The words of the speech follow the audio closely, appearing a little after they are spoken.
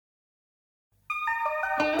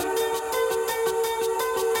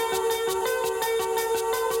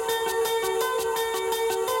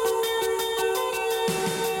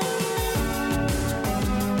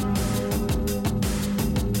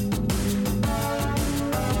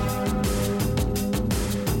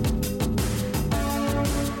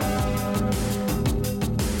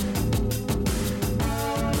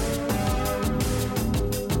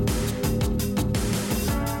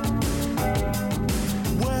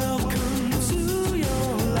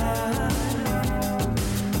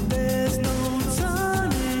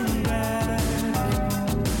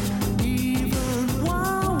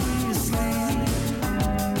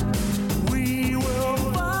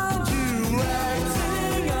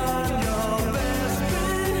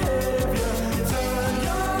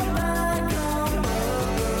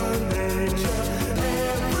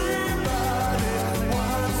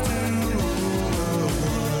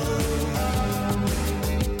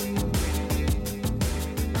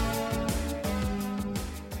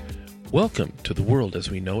Welcome to the world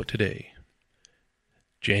as we know it today.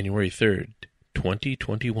 January 3rd,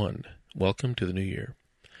 2021. Welcome to the new year.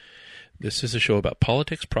 This is a show about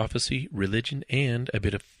politics, prophecy, religion, and a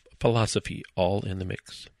bit of philosophy, all in the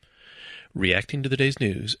mix. Reacting to the day's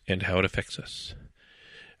news and how it affects us.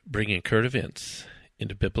 Bringing current events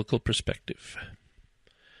into biblical perspective.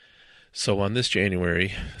 So on this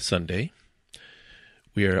January Sunday,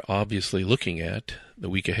 we are obviously looking at the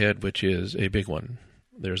week ahead, which is a big one.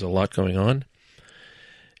 There's a lot going on,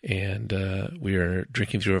 and we are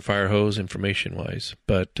drinking through a fire hose information-wise,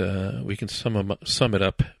 but we can sum it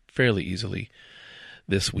up fairly easily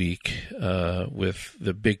this week with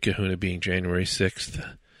the big kahuna being January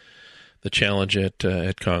 6th, the challenge at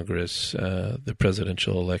Congress, the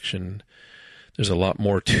presidential election. There's a lot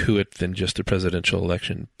more to it than just the presidential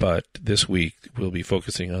election, but this week we'll be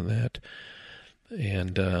focusing on that.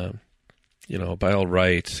 And, by all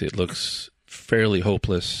rights, it looks fairly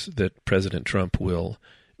hopeless that President Trump will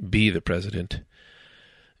be the president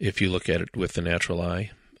if you look at it with the natural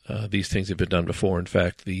eye. These things have been done before. In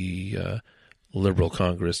fact, the liberal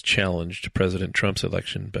Congress challenged President Trump's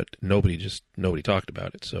election, but nobody talked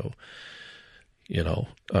about it. So,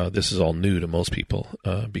 this is all new to most people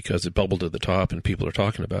because it bubbled to the top and people are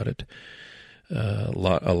talking about it. A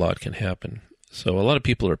lot can happen. So a lot of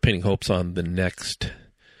people are pinning hopes on the next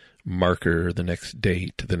marker, the next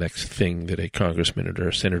date, the next thing that a congressman or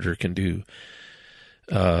a senator can do.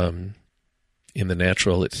 In the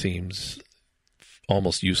natural, it seems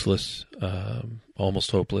almost useless,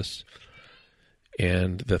 almost hopeless.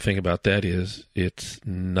 And the thing about that is it's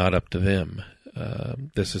not up to them.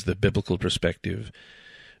 This is the biblical perspective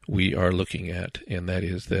we are looking at, and that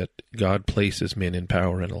is that God places men in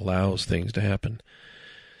power and allows things to happen.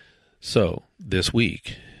 So this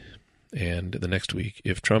week and the next week,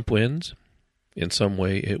 if Trump wins, in some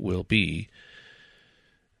way it will be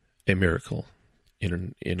a miracle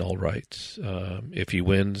in all rights. If he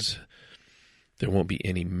wins, there won't be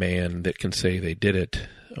any man that can say they did it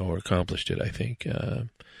or accomplished it, I think.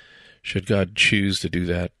 Should God choose to do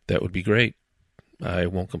that, that would be great. I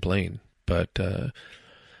won't complain. But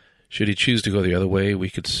should he choose to go the other way, we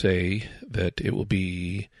could say that it will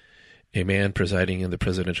be a man presiding in the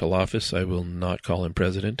presidential office. I will not call him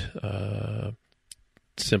president,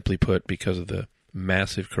 simply put, because of the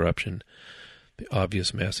massive corruption, the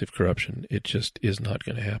obvious massive corruption. It just is not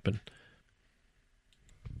going to happen.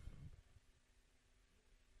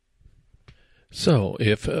 So,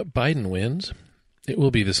 if Biden wins, it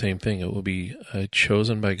will be the same thing. It will be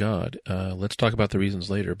chosen by God. Let's talk about the reasons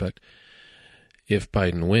later, but if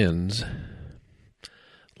Biden wins,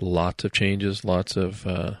 lots of changes, lots of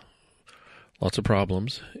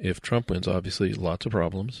problems. If Trump wins, obviously, lots of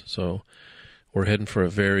problems. So we're heading for a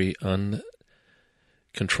very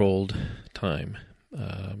uncontrolled time.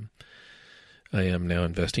 I am now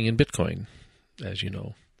investing in Bitcoin, as you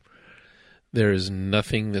know. There is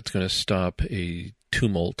nothing that's going to stop a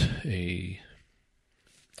tumult, a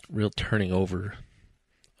real turning over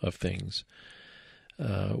of things.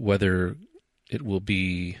 Whether it will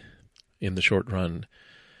be, in the short run,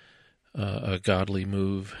 a godly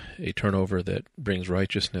move, a turnover that brings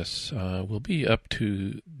righteousness, will be up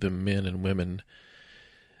to the men and women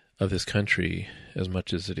of this country as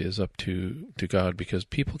much as it is up to God, because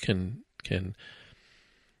people can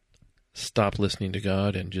stop listening to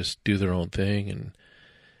God and just do their own thing,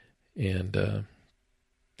 and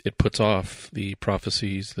it puts off the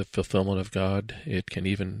prophecies, the fulfillment of God. It can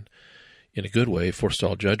even, in a good way,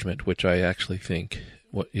 forestall judgment, which I actually think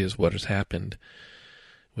what has happened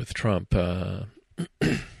with Trump, an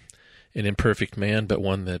imperfect man, but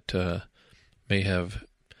one that may have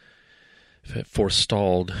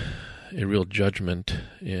forestalled a real judgment,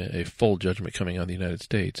 a full judgment coming on the United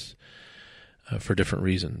States for different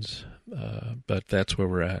reasons. But that's where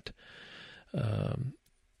we're at.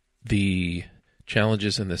 The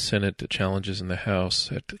challenges in the Senate, the challenges in the House,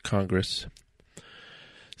 at the Congress,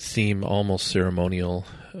 seem almost ceremonial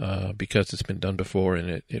because it's been done before,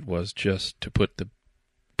 and it was just to put the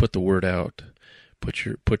word out, put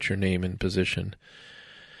your name in position.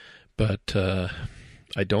 But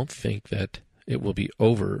I don't think that it will be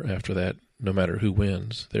over after that, no matter who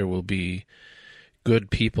wins. There will be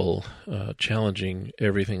good people challenging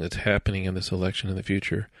everything that's happening in this election in the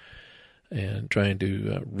future and trying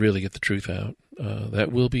to really get the truth out.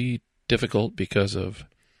 That will be difficult because of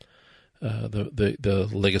the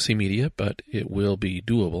legacy media, but it will be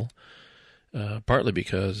doable. Partly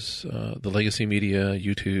because the legacy media,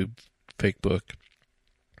 YouTube, Facebook,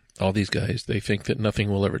 all these guys, they think that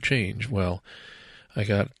nothing will ever change. Well, I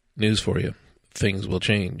got news for you. Things will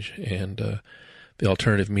change. And the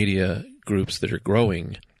alternative media groups that are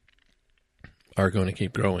growing are going to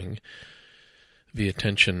keep growing. The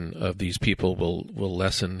attention of these people will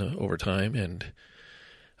lessen over time, and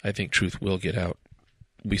I think truth will get out.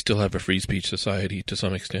 We still have a free speech society to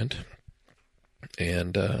some extent,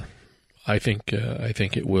 and I think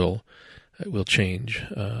it will change.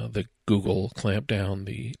 The Google clampdown,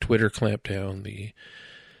 the Twitter clampdown,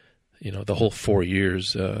 the whole 4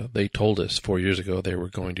 years. They told us 4 years ago they were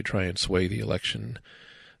going to try and sway the election.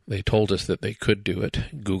 They told us that they could do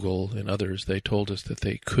it. Google and others, they told us that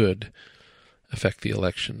they could affect the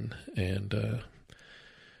election. And,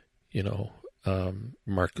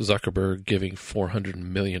 Mark Zuckerberg giving $400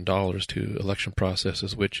 million to election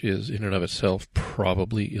processes, which is in and of itself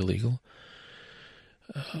probably illegal.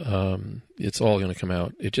 It's all going to come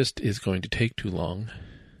out. It just is going to take too long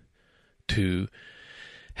to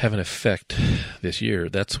have an effect this year.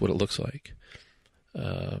 That's what it looks like.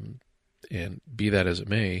 And be that as it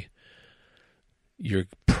may, you're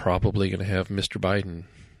probably going to have Mr. Biden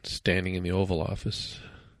standing in the Oval Office.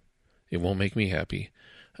 It won't make me happy,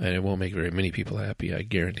 and it won't make very many people happy, I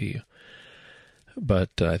guarantee you.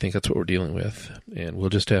 But I think that's what we're dealing with, and we'll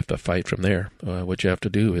just have to fight from there. What you have to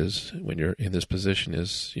do is, when you're in this position,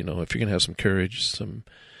 is, if you're going to have some courage, some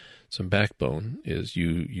backbone, is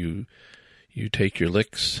you take your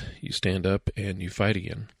licks, you stand up, and you fight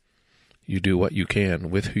again. You do what you can,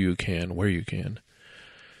 with who you can, where you can.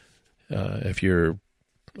 If you're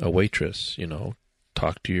a waitress,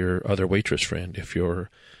 talk to your other waitress friend. If you're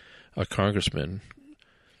a congressman,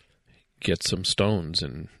 get some stones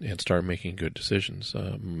and start making good decisions.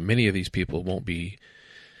 Many of these people won't be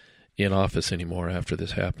in office anymore after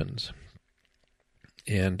this happens.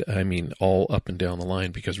 And I mean all up and down the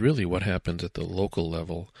line, because really what happens at the local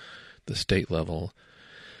level, the state level,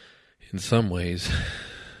 in some ways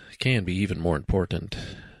can be even more important,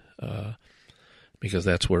 because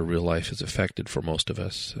that's where real life is affected for most of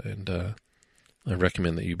us. And I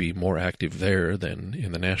recommend that you be more active there than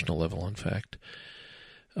in the national level, in fact.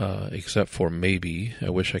 Except for maybe,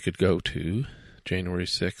 I wish I could go to January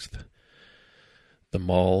 6th, the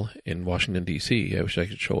mall in Washington, D.C. I wish I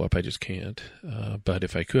could show up. I just can't. But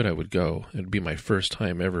if I could, I would go. It would be my first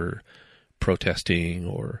time ever protesting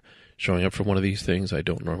or showing up for one of these things. I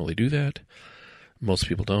don't normally do that. Most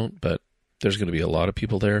people don't, but there's going to be a lot of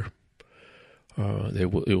people there.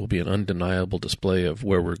 It will be an undeniable display of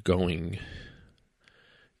where we're going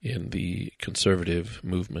in the conservative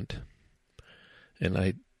movement. And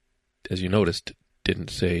I, as you noticed,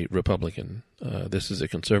 didn't say Republican. This is a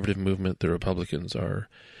conservative movement. The Republicans are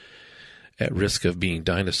at risk of being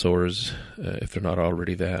dinosaurs, if they're not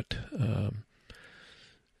already that,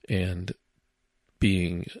 and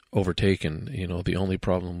being overtaken. The only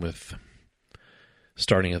problem with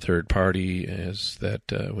starting a third party is that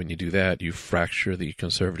when you do that, you fracture the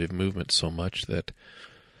conservative movement so much that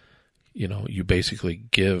you basically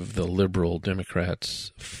give the liberal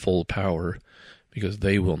Democrats full power, because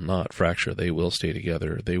they will not fracture. They will stay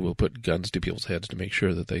together. They will put guns to people's heads to make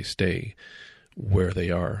sure that they stay where they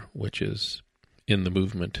are, which is in the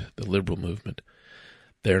movement, the liberal movement.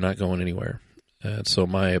 They're not going anywhere. And so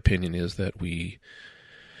my opinion is that we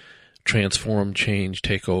transform, change,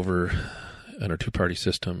 take over under two-party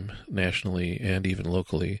system nationally and even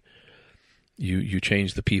locally. You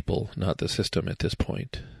change the people, not the system at this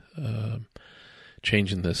point.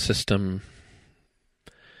 Changing the system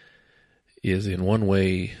is in one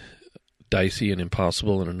way dicey and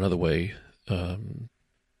impossible, in another way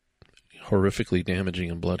horrifically damaging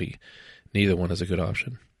and bloody. Neither one is a good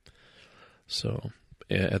option. So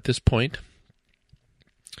at this point,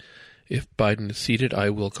 if Biden is seated, I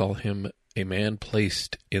will call him a man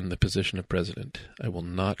placed in the position of president. I will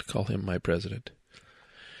not call him my president.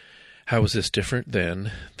 How is this different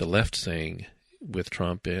than the left saying, with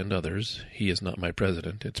Trump and others, he is not my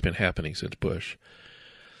president? It's been happening since Bush.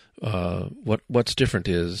 What's different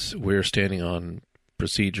is we're standing on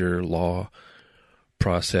procedure, law,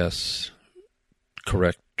 process,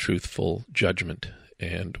 correct, truthful judgment.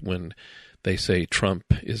 And when they say Trump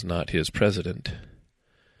is not his president,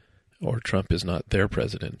 or Trump is not their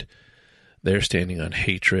president, they're standing on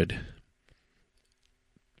hatred,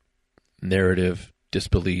 narrative,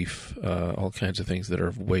 disbelief, all kinds of things that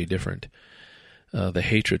are way different. The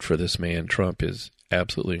hatred for this man, Trump, is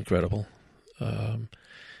absolutely incredible.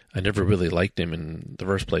 I never really liked him in the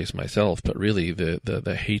first place myself, but really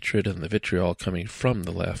the hatred and the vitriol coming from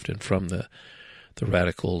the left and from the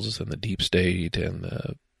radicals and the deep state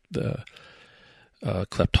and the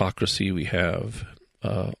kleptocracy we have,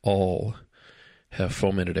 all have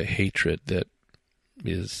fomented a hatred that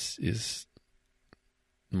is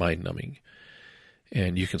mind-numbing.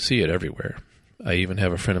 And you can see it everywhere. I even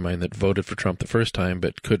have a friend of mine that voted for Trump the first time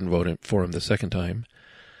but couldn't vote for him the second time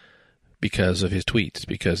because of his tweets,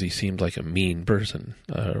 because he seemed like a mean person,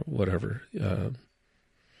 whatever,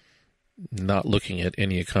 not looking at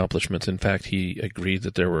any accomplishments. In fact, he agreed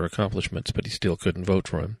that there were accomplishments, but he still couldn't vote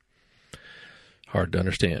for him. Hard to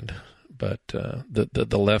understand. But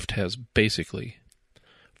the left has basically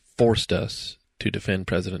forced us to defend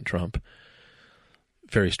President Trump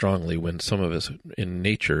very strongly when some of us in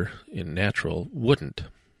natural, wouldn't.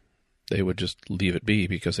 They would just leave it be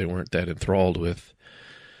because they weren't that enthralled with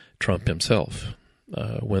Trump himself.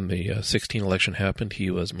 When the 2016 election happened,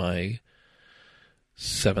 he was my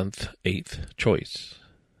 7th, 8th choice.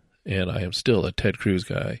 And I am still a Ted Cruz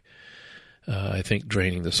guy. I think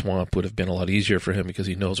draining the swamp would have been a lot easier for him because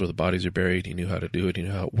he knows where the bodies are buried. He knew how to do it. He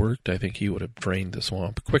knew how it worked. I think he would have drained the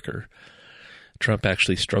swamp quicker. Trump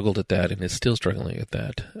actually struggled at that and is still struggling at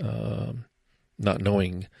that, not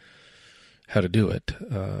knowing how to do it.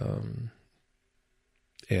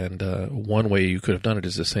 And one way you could have done it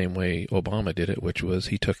is the same way Obama did it, which was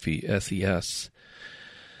he took the SES,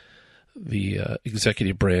 the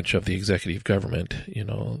executive branch of the executive government,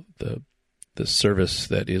 the service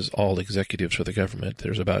that is all executives for the government.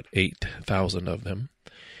 There's about 8,000 of them.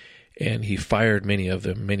 And he fired many of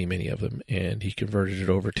them, and he converted it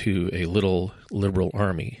over to a little liberal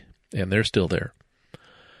army. And they're still there.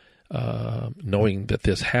 Knowing that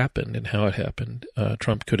this happened and how it happened,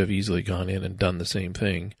 Trump could have easily gone in and done the same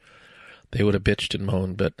thing. They would have bitched and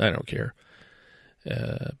moaned, but I don't care.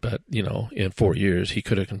 But, in 4 years, he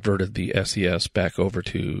could have converted the SES back over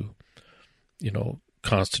to,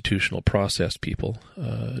 constitutional process people,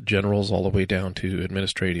 generals all the way down to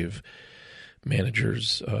administrative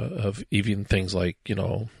managers of even things like,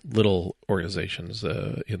 little organizations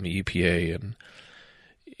in the EPA and,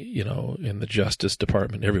 in the Justice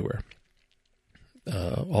Department, everywhere.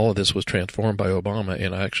 All of this was transformed by Obama,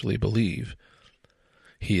 and I actually believe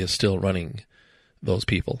he is still running those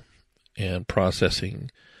people and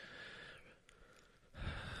processing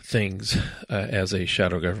things as a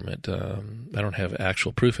shadow government. I don't have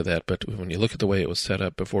actual proof of that, but when you look at the way it was set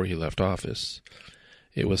up before he left office,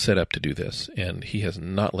 it was set up to do this, and he has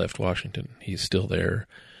not left Washington. He's still there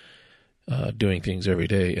doing things every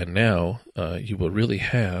day, and now you will really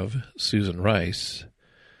have Susan Rice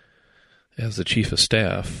as the chief of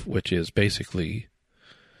staff, which is basically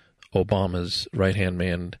Obama's right-hand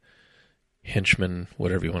man, henchman,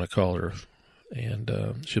 whatever you want to call her, and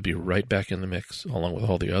she'll be right back in the mix, along with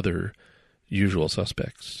all the other usual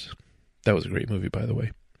suspects. That was a great movie, by the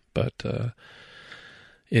way, but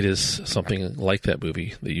it is something like that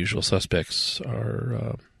movie. The usual suspects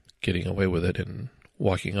are getting away with it and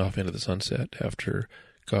walking off into the sunset after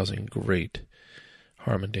causing great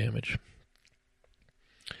harm and damage.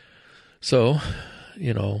 So,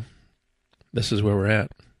 this is where we're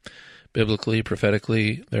at. Biblically,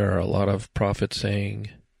 prophetically, there are a lot of prophets saying,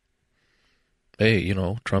 hey,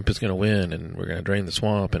 Trump is going to win and we're going to drain the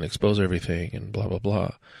swamp and expose everything and blah, blah,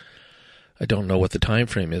 blah. I don't know what the time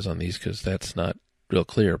frame is on these because that's not real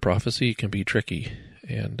clear. Prophecy can be tricky,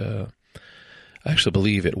 and I actually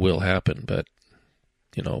believe it will happen, but,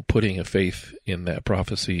 putting a faith in that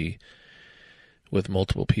prophecy with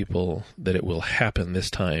multiple people that it will happen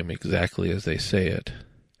this time exactly as they say it,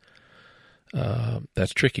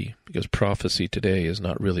 that's tricky because prophecy today is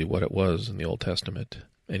not really what it was in the Old Testament.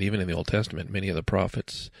 And even in the Old Testament, many of the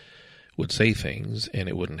prophets would say things and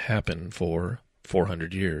it wouldn't happen for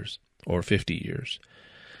 400 years or 50 years.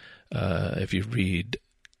 If you read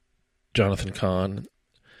Jonathan Cahn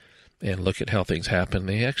and look at how things happen,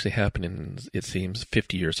 they actually happen in, it seems,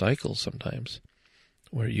 50-year cycles sometimes,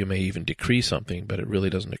 where you may even decree something, but it really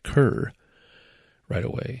doesn't occur right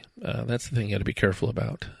away. That's the thing you got to be careful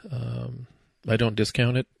about. I don't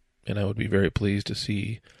discount it, and I would be very pleased to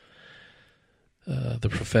see the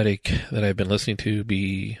prophetic that I've been listening to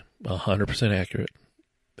be 100% accurate.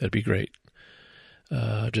 That'd be great.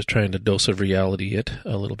 Just trying to dose of reality it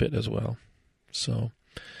a little bit as well. So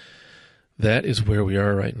that is where we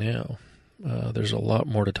are right now. There's a lot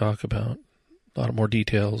more to talk about, a lot more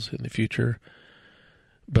details in the future.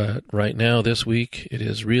 But right now, this week, it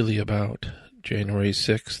is really about January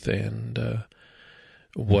 6th and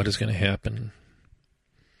what is going to happen.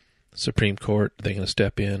 Supreme Court, they're going to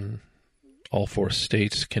step in. All 4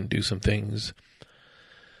 states can do some things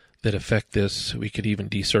that affect this. We could even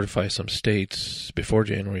decertify some states before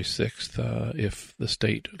January 6th if the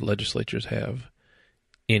state legislatures have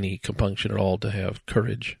any compunction at all to have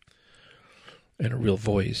courage and a real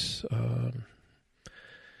voice.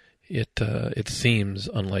 It seems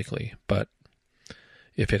unlikely, but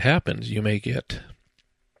if it happens, you may get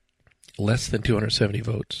less than 270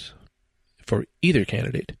 votes for either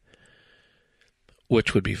candidate,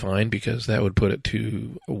 which would be fine because that would put it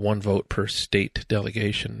to one vote per state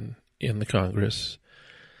delegation in the Congress.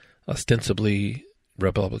 Ostensibly,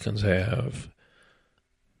 Republicans have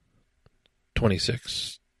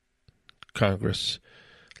 26 Congress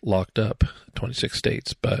locked up, 26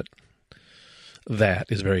 states, but that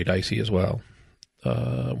is very dicey as well.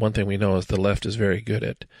 One thing we know is the left is very good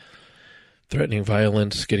at threatening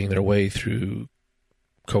violence, getting their way through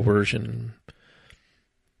coercion,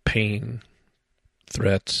 pain,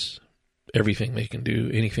 threats, everything they can do,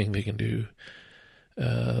 anything they can do.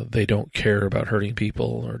 They don't care about hurting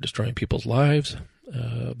people or destroying people's lives.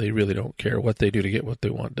 They really don't care what they do to get what they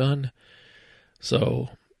want done. So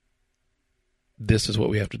this is what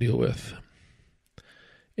we have to deal with.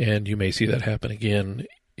 And you may see that happen again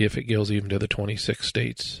if it goes even to the 26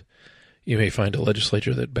 states. You may find a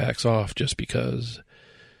legislature that backs off just because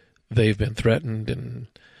they've been threatened and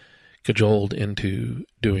cajoled into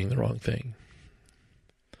doing the wrong thing.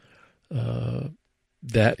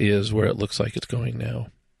 That is where it looks like it's going now.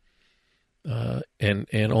 And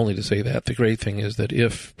only to say that, the great thing is that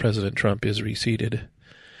if President Trump is reseated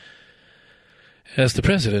as the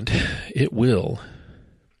president, it will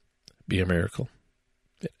be a miracle.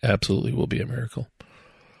 It absolutely will be a miracle.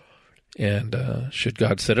 And should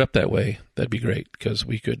God set it up that way, that'd be great, because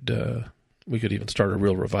we could even start a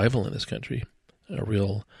real revival in this country, a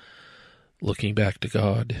real looking back to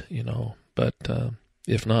God, But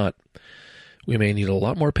if not, we may need a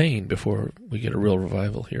lot more pain before we get a real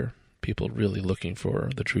revival here. People really looking for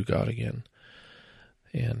the true God again.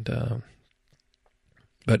 And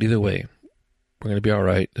but either way, we're going to be all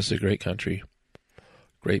right. This is a great country,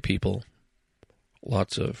 great people,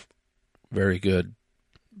 lots of very good,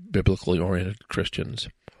 biblically oriented Christians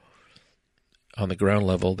on the ground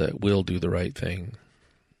level that will do the right thing.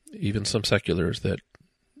 Even some seculars that,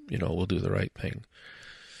 will do the right thing.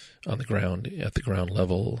 On the ground, at the ground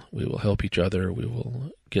level, we will help each other. We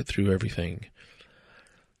will get through everything,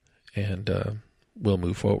 and we'll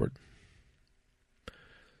move forward.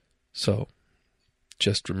 So,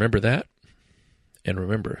 just remember that, and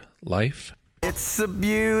remember, life. It's a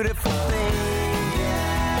beautiful thing.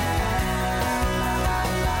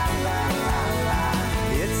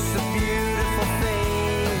 It's a beautiful thing.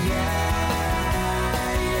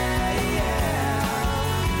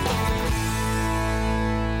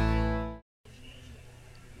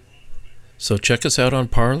 So check us out on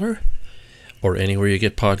Parler or anywhere you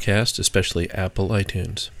get podcasts, especially Apple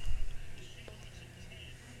iTunes.